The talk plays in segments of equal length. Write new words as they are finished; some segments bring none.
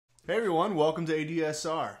Hey everyone, welcome to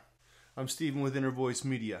ADSR. I'm Steven with Inner Voice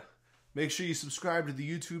Media. Make sure you subscribe to the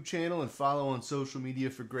YouTube channel and follow on social media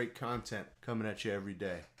for great content coming at you every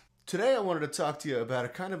day. Today I wanted to talk to you about a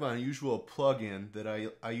kind of unusual plugin that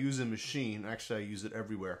I use in Maschine. Actually, I use it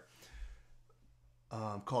everywhere.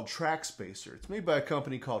 Called Trackspacer. It's made by a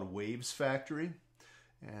company called Wavesfactory,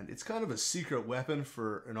 and it's kind of a secret weapon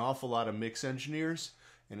for an awful lot of mix engineers,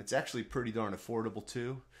 and it's actually pretty darn affordable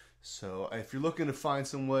too. So if you're looking to find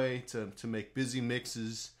some way to make busy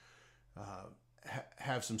mixes,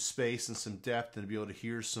 have some space and some depth and be able to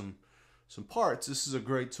hear some parts, this is a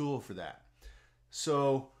great tool for that.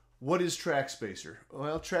 So what is Trackspacer?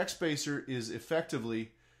 Well, Trackspacer is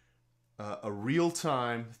effectively a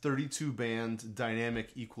real-time 32-band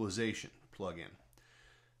dynamic equalization plugin.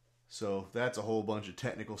 So that's a whole bunch of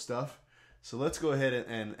technical stuff. So let's go ahead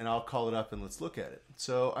and I'll call it up and let's look at it.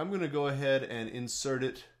 So I'm going to go ahead and insert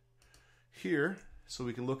it here so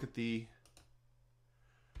we can look at the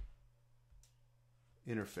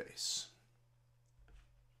interface.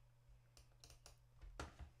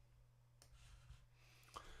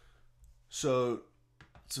 So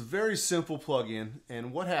it's a very simple plugin,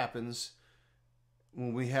 and what happens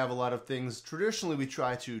when we have a lot of things, traditionally we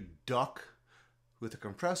try to duck with a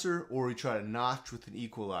compressor or we try to notch with an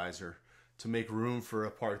equalizer to make room for a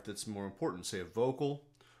part that's more important, say a vocal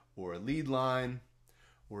or a lead line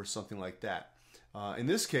or something like that. In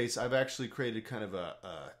this case, I've actually created kind of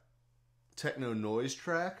a techno noise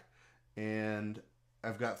track, and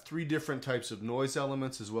I've got 3 different types of noise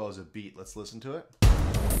elements as well as a beat. Let's listen to it.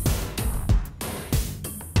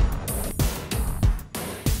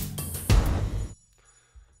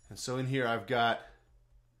 And so in here I've got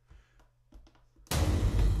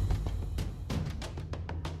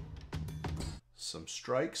some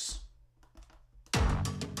strikes,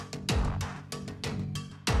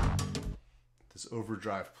 this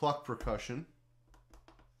overdrive pluck percussion,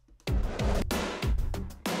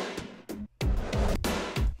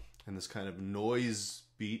 and this kind of noise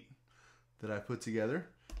beat that I put together,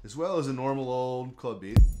 as well as a normal old club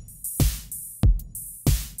beat.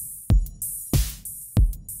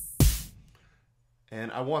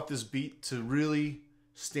 And I want this beat to really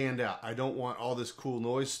stand out. I don't want all this cool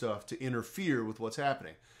noise stuff to interfere with what's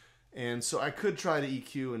happening. And so I could try to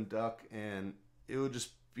EQ and duck, and it would just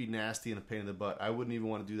be nasty and a pain in the butt. I wouldn't even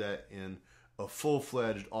want to do that in a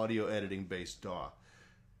full-fledged audio editing based DAW.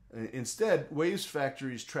 Instead,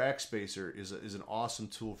 Wavesfactory's Trackspacer is an awesome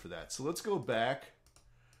tool for that. So let's go back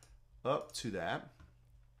up to that.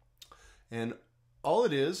 And all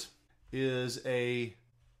it is a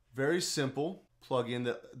very simple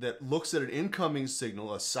plugin that looks at an incoming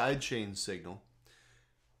signal, a sidechain signal,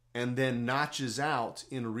 and then notches out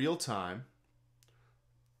in real time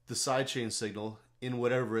the sidechain signal in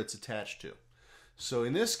whatever it's attached to. So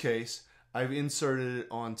in this case, I've inserted it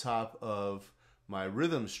on top of my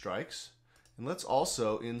rhythm strikes, and let's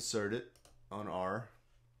also insert it on our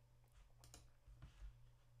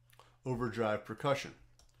overdrive percussion.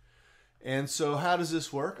 And so how does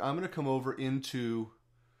this work? I'm going to come over into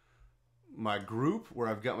my group where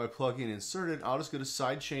I've got my plugin inserted. I'll just go to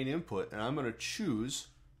sidechain input, and I'm going to choose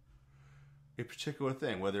a particular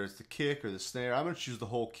thing, whether it's the kick or the snare. I'm going to choose the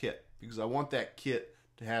whole kit because I want that kit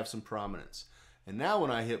to have some prominence. And now when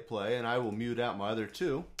I hit play, and I will mute out my other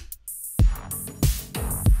 2,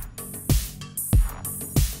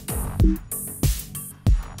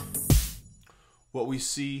 what we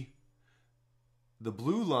see, the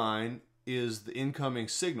blue line is the incoming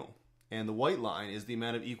signal, and the white line is the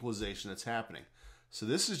amount of equalization that's happening. So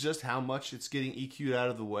this is just how much it's getting EQ'd out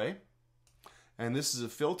of the way. And this is a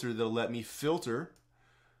filter that'll let me filter,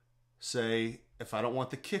 say, if I don't want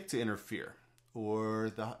the kick to interfere,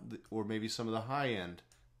 or maybe some of the high end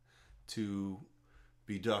to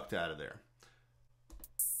be ducked out of there.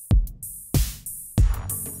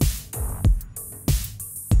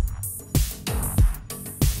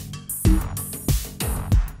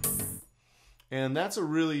 And that's a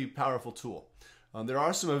really powerful tool. There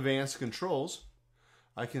are some advanced controls.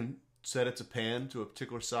 I can set it to pan to a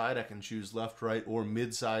particular side. I can choose left, right, or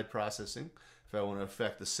mid-side processing if I want to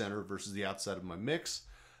affect the center versus the outside of my mix.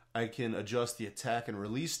 I can adjust the attack and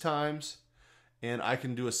release times, and I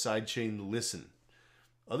can do a sidechain listen.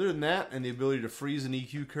 Other than that, and the ability to freeze an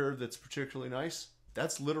EQ curve that's particularly nice,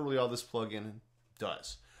 that's literally all this plugin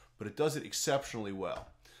does. But it does it exceptionally well.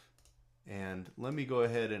 And let me go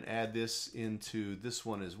ahead and add this into this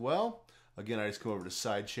one as well. Again, I just come over to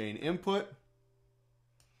sidechain input,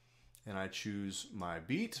 and I choose my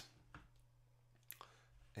beat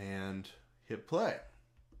and hit play.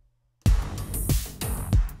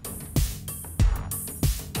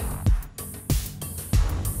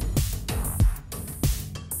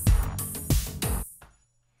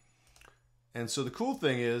 And so the cool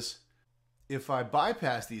thing is, if I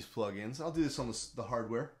bypass these plugins, I'll do this on the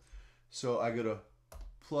hardware. So I go to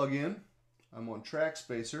plug in, I'm on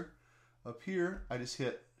Trackspacer. Up here, I just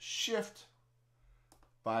hit Shift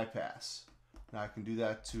Bypass. Now I can do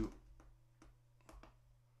that to,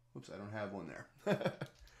 oops, I don't have one there.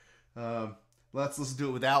 Let's listen to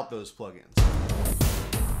it without those plugins.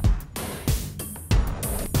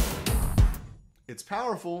 It's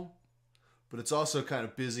powerful, but it's also kind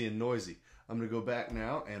of busy and noisy. I'm going to go back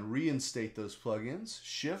now and reinstate those plugins.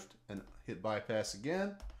 Shift and hit bypass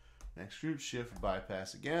again. Next group, shift,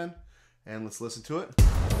 bypass again. And let's listen to it.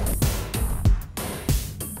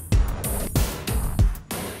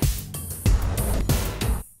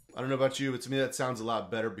 I don't know about you, but to me that sounds a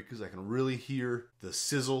lot better because I can really hear the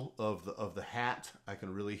sizzle of the hat. I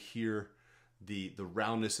can really hear the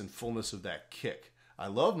roundness and fullness of that kick. I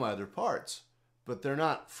love my other parts, but they're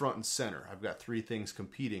not front and center. I've got three things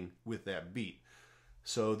competing with that beat.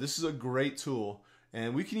 So this is a great tool,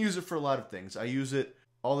 and we can use it for a lot of things. I use it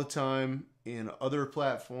all the time in other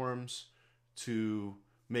platforms to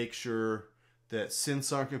make sure that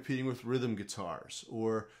synths aren't competing with rhythm guitars,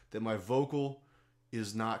 or that my vocal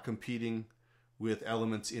is not competing with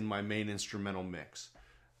elements in my main instrumental mix.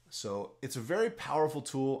 So it's a very powerful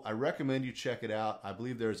tool. I recommend you check it out. I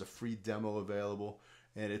believe there's a free demo available,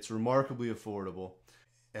 and it's remarkably affordable.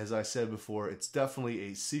 As I said before, it's definitely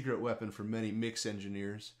a secret weapon for many mix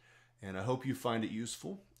engineers, and I hope you find it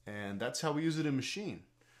useful. And that's how we use it in Maschine.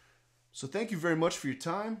 So thank you very much for your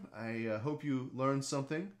time. I hope you learned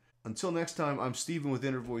something. Until next time, I'm Steven with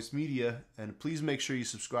Inner Voice Media, and please make sure you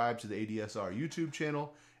subscribe to the ADSR YouTube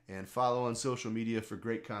channel and follow on social media for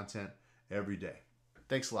great content every day.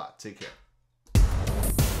 Thanks a lot. Take care.